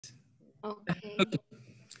Okay.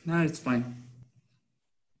 No, it's fine.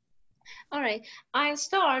 All right, I'll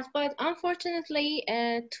start, but unfortunately,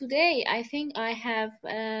 today I think I have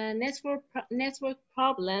network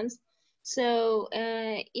problems. So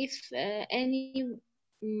if any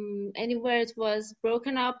word was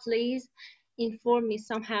broken up, please inform me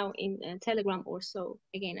somehow in Telegram or so.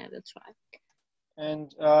 Again, I will try.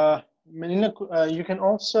 And Melina, you can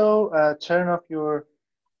also turn off your,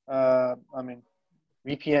 I mean,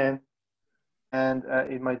 VPN, and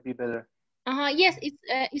it might be better. Yes,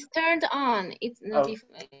 it's turned on. It's Oh,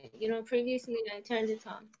 previously I turned it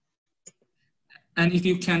on. And if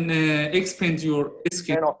you can expand your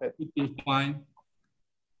screen, turn off it. it will be fine.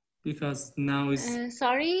 Because now is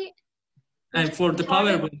Sorry. and for the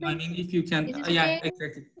Target, PowerPoint, I mean, if you can, is it yeah, okay?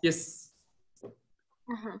 exactly, yes.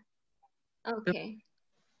 Okay.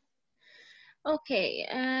 Okay.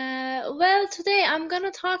 Well, today I'm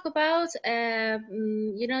gonna talk about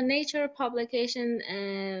Nature publication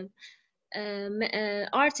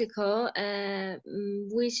article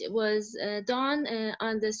which was done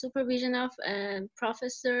on the supervision of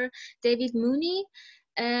Professor David Mooney,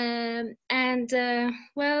 and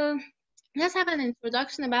well. Let's have an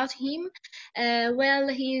introduction about him. Well,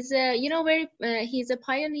 he's he's a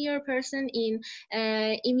pioneer person in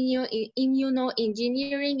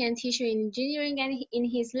immunoengineering and tissue engineering, and in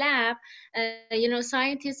his lab,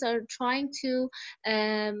 scientists are trying to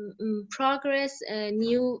progress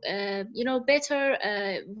new, better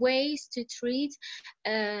ways to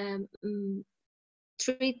um, mm,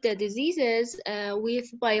 treat the diseases with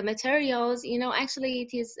biomaterials. Actually,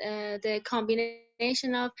 it is the combination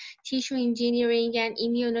of tissue engineering and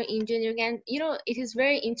immunoengineering, and it is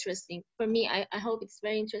very interesting for me. I hope it's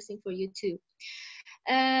very interesting for you too.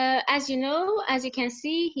 As you know, as you can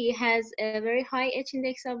see, he has a very high H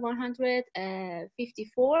index of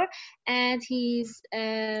 154, and he's,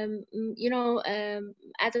 at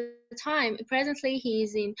the time, presently, he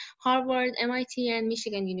is in Harvard, MIT, and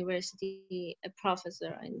Michigan University, a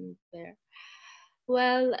professor in there.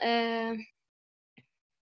 Well,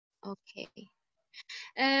 okay.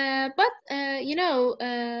 But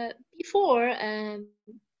before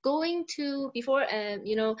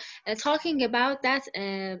talking about that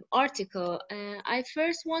article, I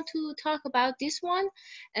first want to talk about this one,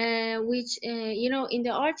 which in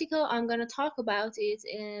the article I'm gonna talk about it.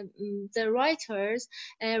 The writers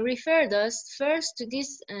referred us first to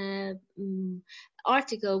this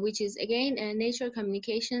article, which is again a Nature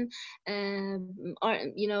communication, in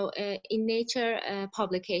Nature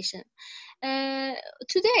publication. Uh,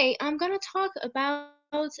 Today, I'm going to talk about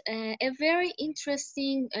a very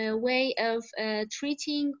interesting way of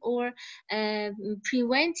treating or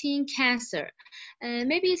preventing cancer.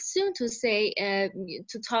 Maybe it's soon to say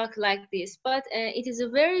to talk like this, but it is a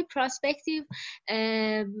very prospective,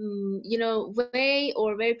 way,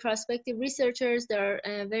 or very prospective researchers. There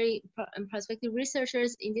are very prospective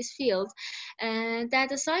researchers in this field, that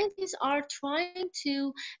the scientists are trying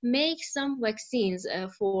to make some vaccines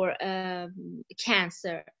for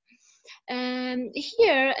cancer.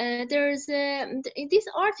 Here, this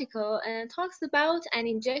article talks about an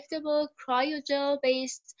injectable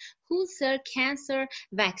cryogel-based whole cell cancer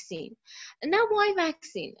vaccine. Now, why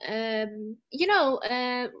vaccine?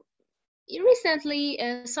 Recently,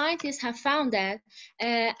 scientists have found that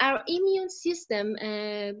our immune system,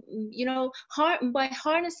 by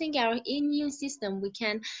harnessing our immune system, we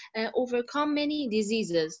can overcome many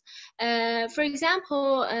diseases. For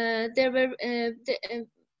example, there were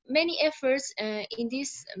many efforts in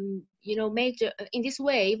this, major in this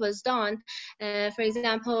way was done. For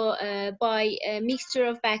example, by a mixture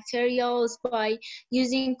of bacterials, by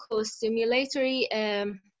using co-stimulatory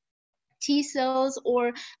T cells,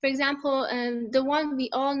 or for example, the one we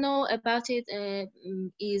all know about it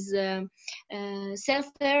is cell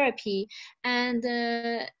therapy, and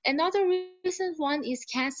another recent one is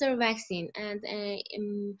cancer vaccine. And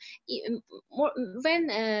when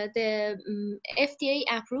the FDA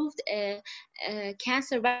approved a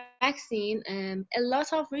cancer vaccine, a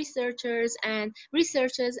lot of researchers and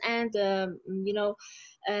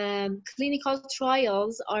clinical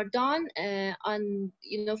trials are done on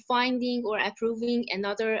finding or approving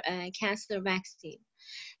another cancer vaccine.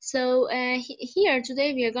 So here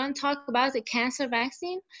today we are going to talk about a cancer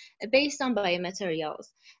vaccine based on biomaterials.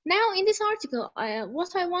 Now, in this article,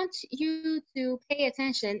 what I want you to pay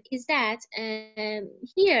attention is that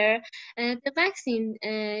here the vaccine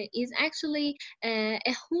is actually a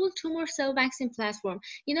whole tumor cell vaccine platform.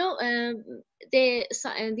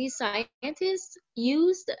 these scientists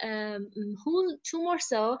used whole tumor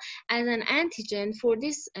cell as an antigen for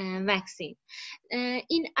this vaccine.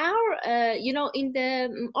 In our, in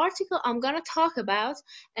the article I'm gonna talk about,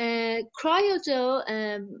 cryogel,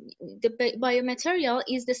 the biomaterial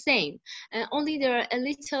is the same, only there are a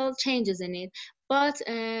little changes in it. But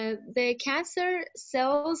the cancer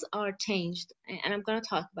cells are changed, and I'm going to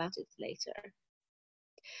talk about it later.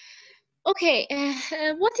 Okay,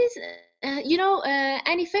 what is,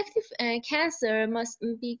 an effective cancer must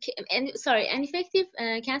be, an effective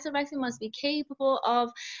cancer vaccine must be capable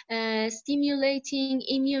of stimulating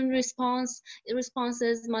immune responses,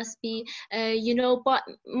 must be, but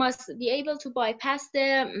must be able to bypass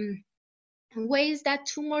the ways that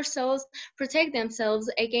tumor cells protect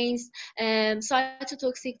themselves against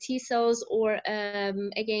cytotoxic T cells or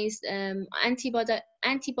against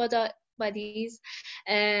antibodies,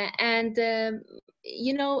 and a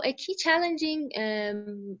key challenging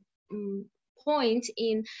point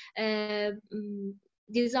in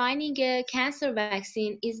designing a cancer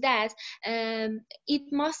vaccine is that it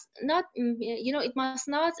must not,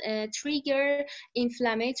 trigger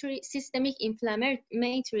systemic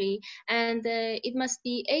inflammatory, and it must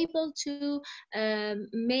be able to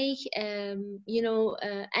make, an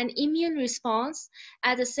immune response.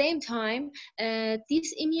 At the same time,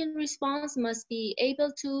 this immune response must be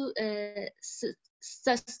able to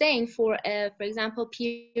sustain for example,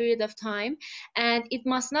 period of time, and it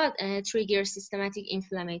must not trigger systematic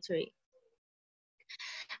inflammatory.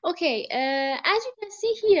 Okay, as you can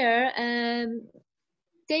see here,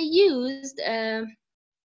 they used,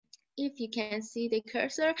 if you can see the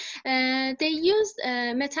cursor, they used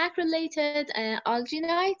metac-related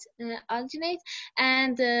alginate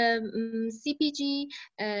and CpG,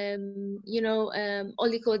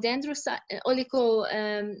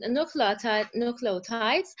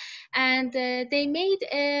 oligonucleotides, and they made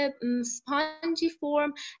a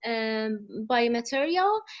spongiform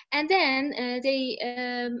biomaterial, and then they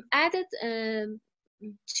added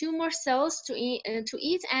tumor cells to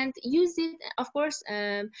it and used it, of course,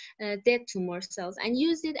 dead tumor cells, and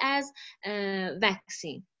used it as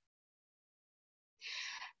vaccine.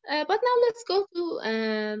 But now let's go to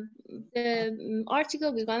the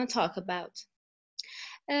article we're going to talk about.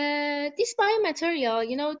 This biomaterial,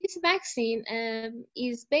 this vaccine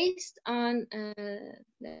is based on,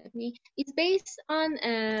 it's based on,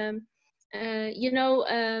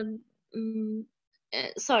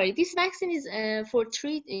 this vaccine is for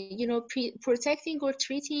protecting or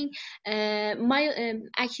treating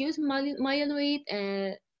acute myeloid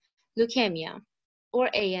leukemia, or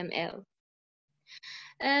AML.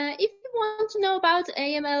 If you want to know about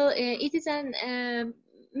AML, it is an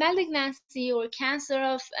malignancy or cancer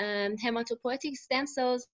of hematopoietic stem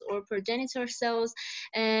cells or progenitor cells,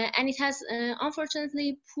 and it has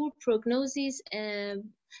unfortunately poor prognosis,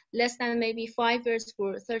 less than maybe 5 years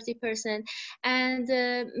for 30%. And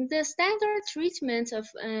the standard treatment of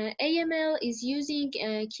AML is using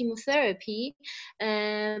chemotherapy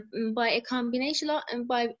by a combination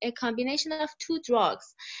of 2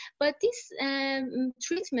 drugs. But this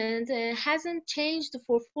treatment hasn't changed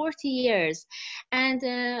for 40 years, and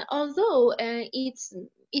although it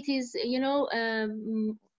is,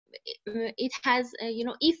 it has,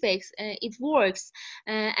 effects, it works,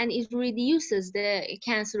 and it reduces the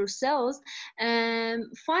cancer cells.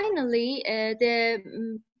 Finally,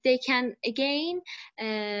 they can again,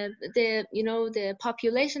 the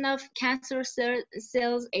population of cancer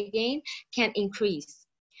cells again can increase.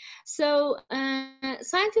 So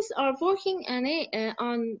scientists are working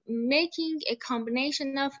on making a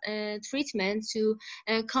combination of treatment to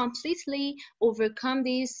completely overcome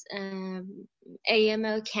this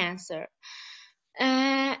AML cancer.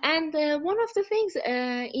 And one of the things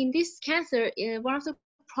in this cancer, one of the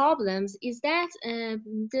problems is that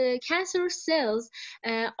the cancer cells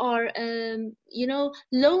are,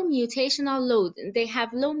 low mutational load. They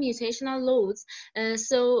have low mutational loads,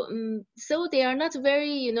 so they are not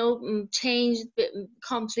very, changed,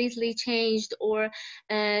 completely changed, or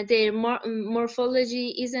their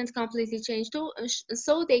morphology isn't completely changed.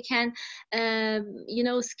 So they can,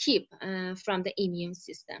 skip from the immune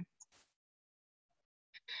system.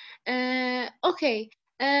 Okay.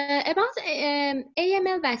 About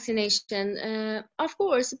AML vaccination, of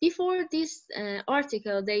course, before this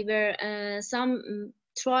article, there were some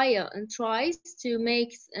tries to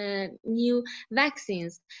make new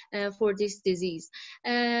vaccines for this disease.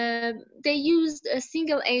 They used a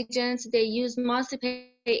single agent. They used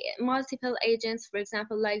multiple agents, for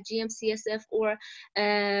example, like GM-CSF or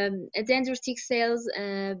dendritic cells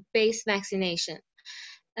based vaccination.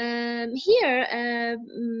 Here,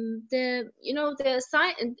 the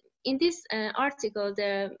science in this article,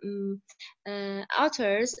 the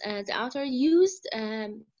author used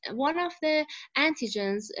one of the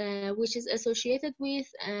antigens which is associated with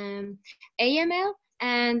AML,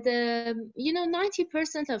 and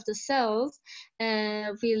 90% of the cells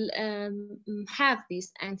will have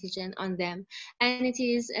this antigen on them, and it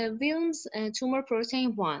is Wilms tumor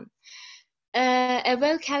protein 1.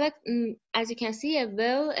 As you can see, a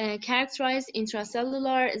well-characterized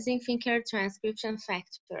intracellular zinc finger transcription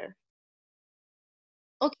factor.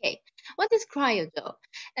 Okay, what is cryogel?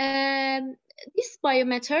 This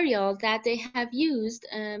biomaterial that they have used,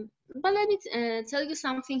 but let me tell you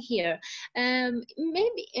something here.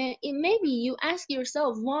 Maybe you ask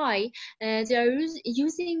yourself why they are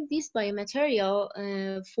using this biomaterial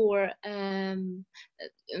for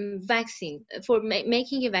vaccine, for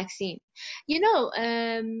making a vaccine.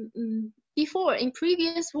 Before, in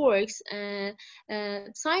previous works,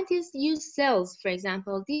 scientists used cells, for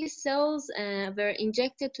example. These cells were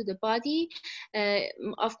injected to the body,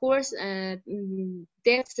 of course,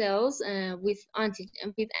 dead cells with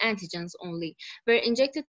antigens only were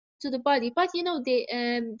injected to the body, but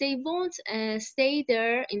they won't stay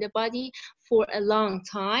there in the body for a long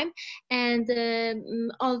time, and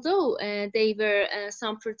although they were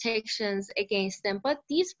some protections against them, but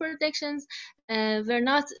these protections were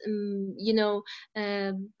not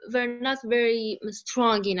were not very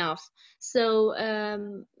strong enough, so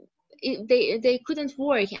they couldn't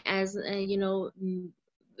work as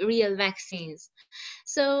real vaccines.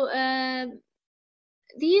 So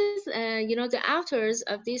these, the authors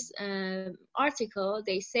of this article,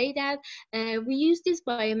 they say that we use this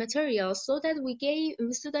biomaterial so that we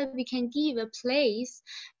can give a place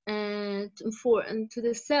to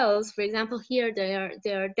the cells. For example, here they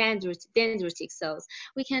are dendritic cells.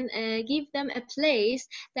 We can give them a place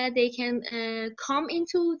that they can come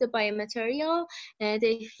into the biomaterial.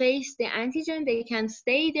 They face the antigen. They can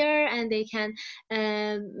stay there, and they can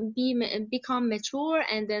become mature,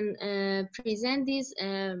 and then present these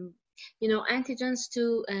antigens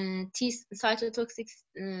to T cytotoxic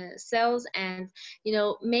cells, and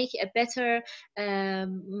make a better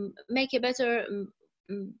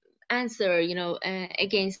answer,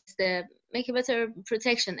 against make a better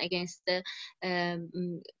protection against the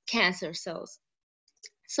cancer cells.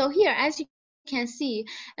 So here, as you can see,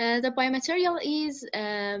 the biomaterial is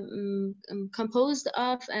composed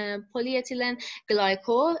of polyethylene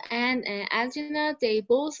glycol and alginate. They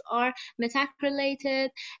both are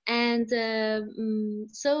methacrylated, and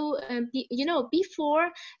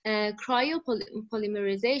before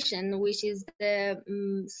cryopolymerization, which is the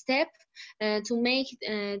step to make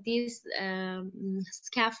this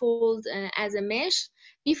scaffold as a mesh,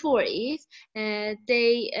 before it,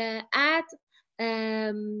 they add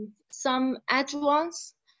some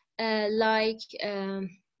adjuvants like,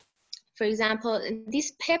 for example,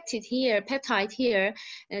 this peptide here,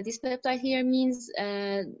 means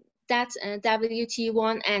that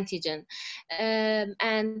WT1 antigen,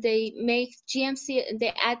 and they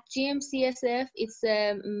add GM-CSF. It's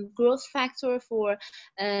a growth factor for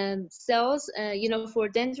cells, for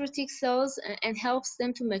dendritic cells, and helps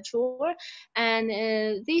them to mature. And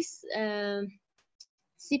this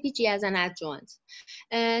CpG as an adjuvant.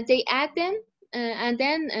 They add them and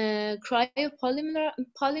then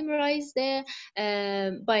cryopolymerize the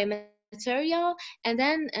biomaterial, and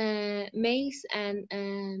then makes an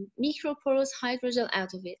microporous hydrogel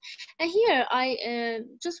out of it. And here I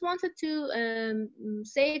just wanted to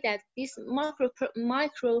say that this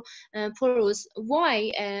microporous,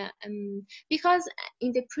 why? Because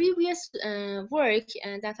in the previous work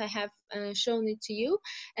that I have shown it to you,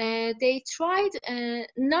 they tried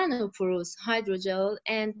nanoporous hydrogel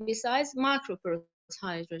and besides macroporous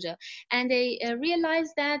hydrogel, and they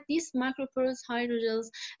realized that these macroporous hydrogels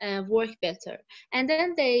work better, and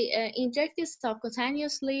then they inject this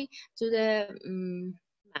subcutaneously to the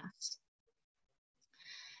mouse.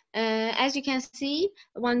 As you can see,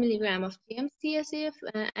 1 milligram of GM-CSF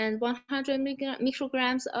and 100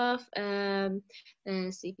 micrograms of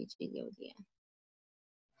CpG.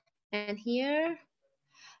 And here,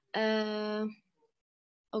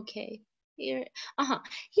 okay, here,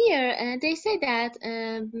 they say that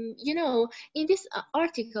in this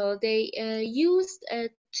article they used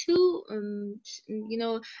two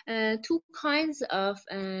two kinds of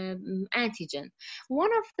antigen.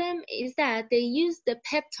 One of them is that they use the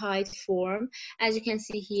peptide form, as you can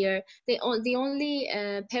see here, the only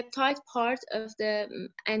peptide part of the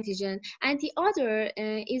antigen, and the other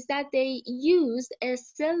is that they use a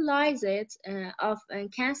cell lysate of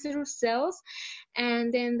cancerous cells,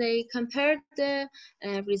 and then they compare the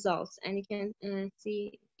results, and you can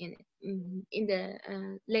see in the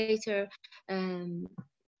later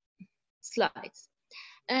slides.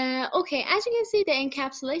 Okay, as you can see, the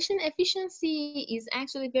encapsulation efficiency is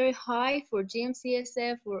actually very high for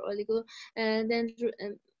GM-CSF, for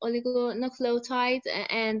oligonucleotides,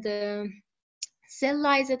 and cell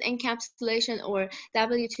lysate encapsulation, or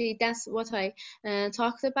WT. That's what I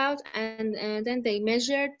talked about, and then they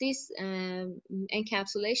measured this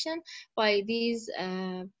encapsulation by these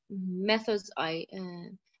methods I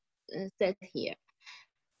said here.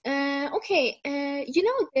 Okay,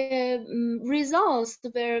 the results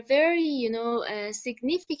were very,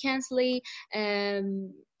 significantly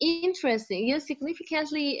interesting.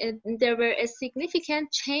 Significantly, there were a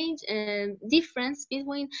significant change and difference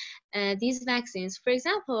between these vaccines. For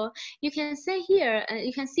example, you can see here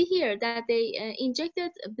that they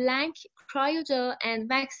injected blank cryogel and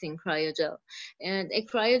vaccine cryogel, and a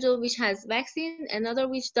cryogel which has vaccine, another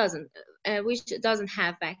which doesn't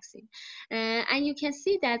have vaccine. And you can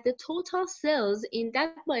see that the total cells in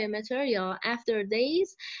that biomaterial after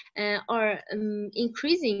days are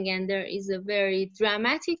increasing, and there is a very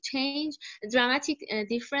dramatic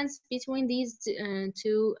difference between these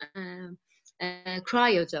two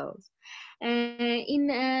cryogels. In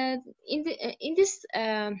this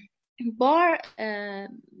bar,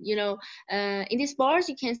 in these bars,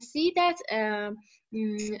 you can see that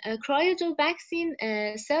cryogel vaccine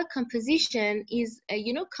cell composition is,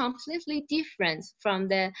 completely different from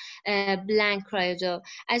the blank cryogel.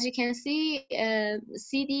 As you can see,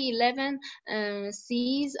 CD11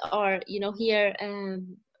 Cs are, here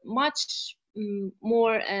much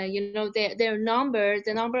more, the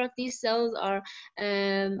number of these cells are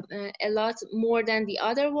a lot more than the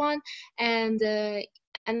other one, and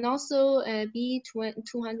also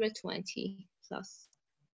B220 plus.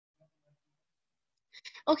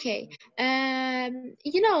 Okay, in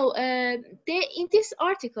this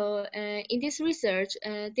article, in this research,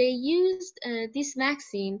 they used this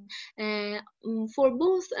vaccine for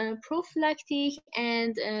both prophylactic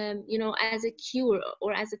and, as a cure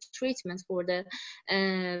or as a treatment for the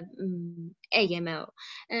AML.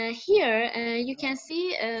 Here, you can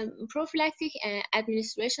see prophylactic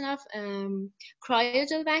administration of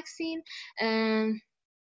cryogel vaccine, and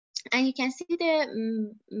you can see the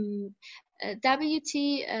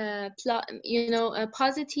WT,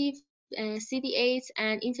 positive CD8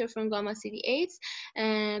 and interferon gamma CD8s.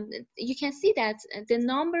 You can see that the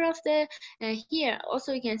number of the here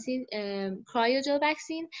also you can see cryogel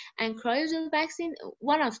vaccine, and cryogel vaccine,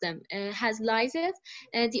 one of them has lysate,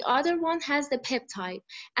 the other one has the peptide,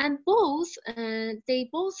 and they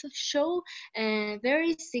both show a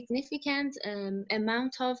very significant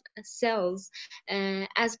amount of cells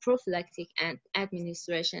as prophylactic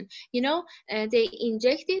administration. They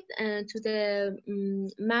inject it to the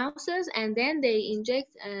mouses, and then they inject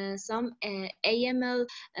some AML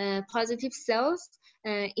positive cells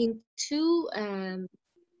into,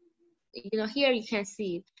 here you can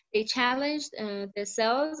see they challenged the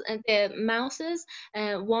cells and the mouses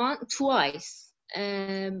twice.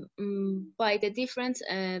 By the different,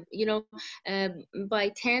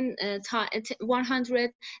 by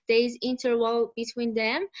 100 days interval between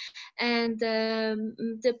them, and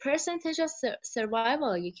the percentage of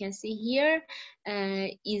survival you can see here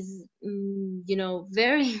is,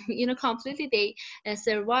 very, completely they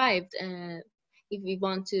survived if we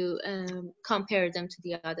want to compare them to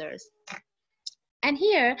the others. And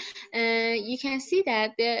here you can see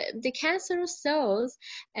that the cancerous cells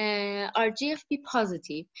are GFP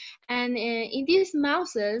positive, and in these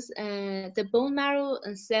mouses, the bone marrow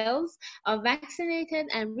cells of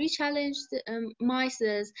vaccinated and rechallenged mice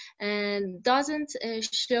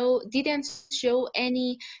didn't show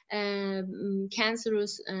any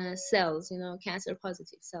cancerous cells, cancer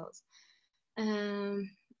positive cells.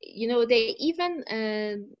 They even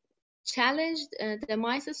challenged the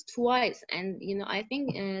mice twice, and I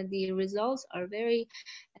think the results are very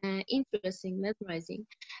interesting, mesmerizing.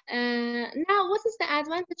 Now, what is the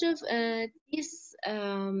advantage of this,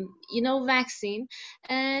 vaccine?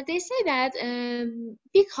 They say that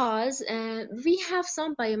because we have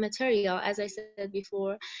some biomaterial, as I said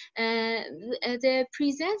before, the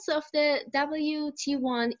presence of the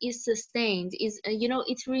WT1 is sustained.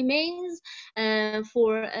 It remains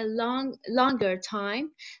for a longer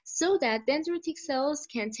time, so that dendritic cells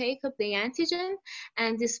can take up the antigen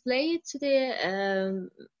and display it to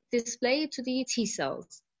the T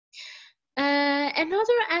cells.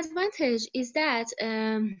 Another advantage is that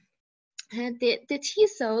the T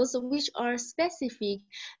cells, which are specific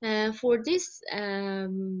for this,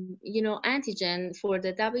 antigen, for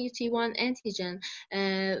the WT1 antigen,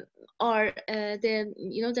 are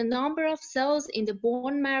the number of cells in the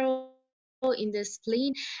bone marrow, in the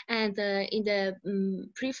spleen, and in the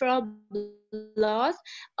peripheral blood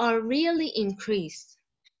are really increased.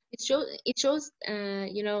 It shows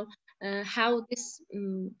how this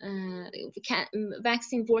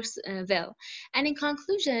vaccine works well. And in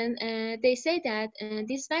conclusion, they say that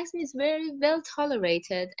this vaccine is very well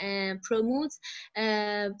tolerated and promotes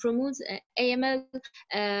AML,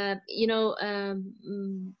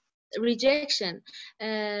 rejection,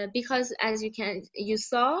 because as you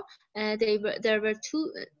saw, there were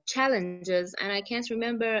two challenges, and I can't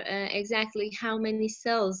remember exactly how many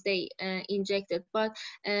cells they injected, but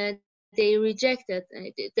they rejected,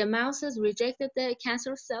 the mouses rejected the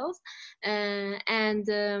cancer cells, and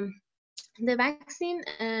the vaccine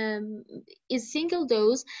is single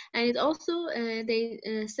dose, and it also they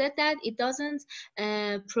said that it doesn't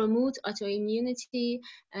promote autoimmunity,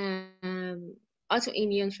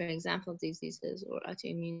 autoimmune, for example, diseases or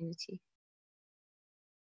autoimmunity.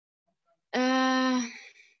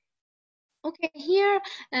 Okay, here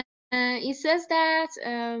it says that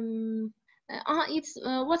it's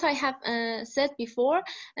what I have said before.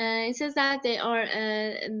 It says that they are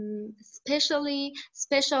special,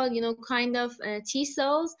 kind of T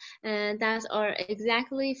cells that are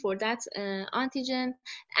exactly for that antigen,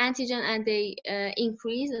 and they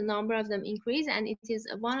increase, the number of them increase, and it is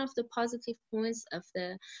one of the positive points of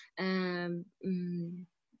the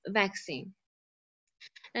vaccine.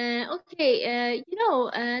 Okay,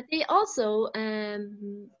 they also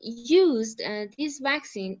used this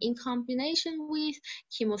vaccine in combination with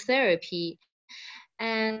chemotherapy.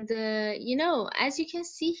 And, as you can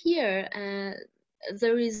see here,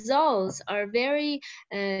 the results are very,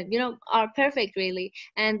 are perfect, really.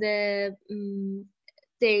 And they,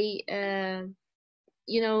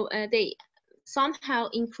 they somehow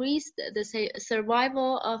increased the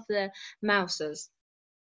survival of the mouses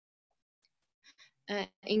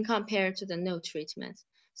in compared to the no treatment.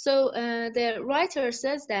 So the writer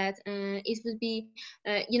says that it would be,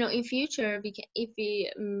 in future, we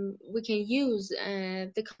can use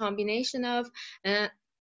the combination of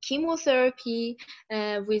chemotherapy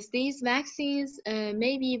with these vaccines.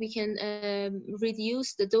 Maybe we can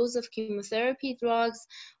reduce the dose of chemotherapy drugs,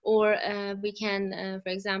 or we can, for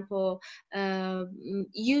example,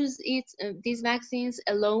 use these vaccines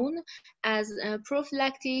alone as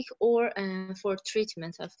prophylactic or for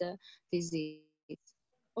treatment of the disease.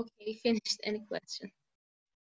 Okay, finished. Any question?